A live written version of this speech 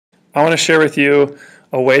I want to share with you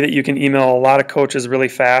a way that you can email a lot of coaches really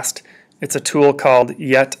fast. It's a tool called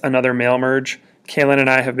Yet Another Mail Merge. Kaylin and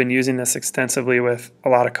I have been using this extensively with a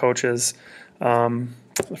lot of coaches for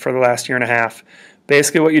the last year and a half.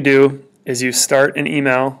 Basically what you do is you start an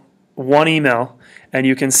email, one email, and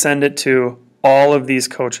you can send it to all of these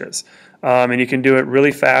coaches. And you can do it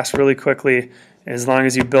really fast, really quickly, as long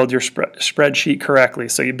as you build your spreadsheet correctly.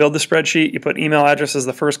 So you build the spreadsheet, you put email address as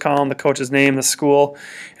the first column, the coach's name, the school,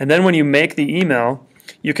 and then when you make the email,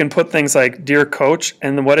 you can put things like Dear Coach,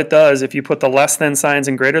 and then what it does, if you put the less than signs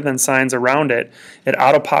and greater than signs around it, it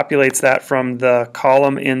auto-populates that from the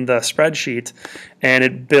column in the spreadsheet, and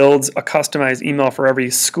it builds a customized email for every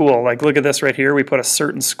school. Like, look at this right here. We put a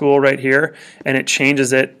certain school right here, and it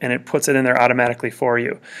changes it, and it puts it in there automatically for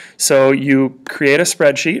you. So you create a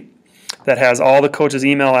spreadsheet that has all the coaches'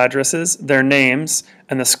 email addresses, their names,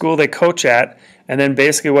 and the school they coach at, and then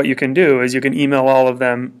basically what you can do is you can email all of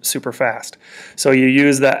them super fast. So you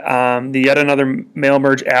use the Yet Another Mail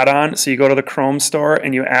Merge add-on. So you go to the Chrome store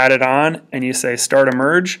and you add it on and you say start a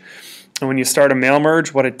merge. And when you start a mail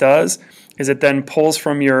merge, what it does is it then pulls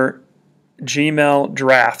from your Gmail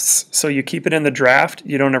drafts. So you keep it in the draft.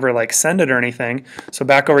 You don't ever like send it or anything. So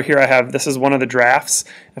back over here I have, this is one of the drafts.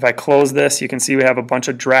 If I close this, you can see we have a bunch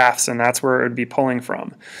of drafts and that's where it would be pulling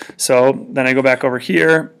from. So then I go back over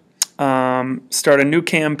here. Start a new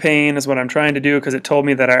campaign is what I'm trying to do because it told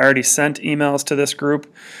me that I already sent emails to this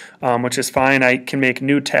group, which is fine. I can make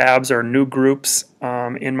new tabs or new groups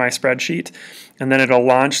in my spreadsheet, and then it'll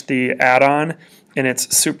launch the add-on, and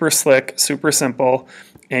it's super slick, super simple,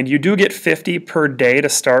 and you do get 50 per day to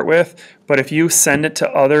start with, but if you send it to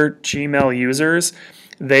other Gmail users,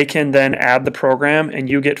 they can then add the program and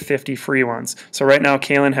you get 50 free ones. So right now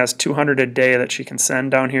Kaylin has 200 a day that she can send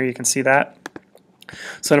down here. You can see that.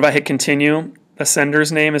 So if I hit continue, the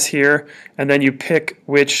sender's name is here, and then you pick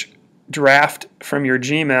which draft from your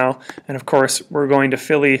Gmail, and of course we're going to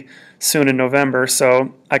Philly soon in November,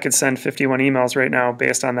 so I could send 51 emails right now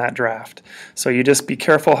based on that draft. So you just be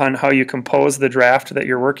careful on how you compose the draft that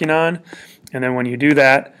you're working on, and then when you do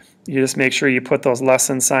that, you just make sure you put those less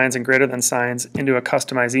than signs and greater than signs into a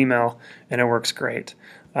customized email, and it works great.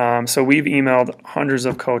 So we've emailed hundreds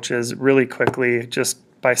of coaches really quickly just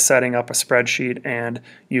by setting up a spreadsheet and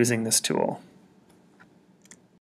using this tool.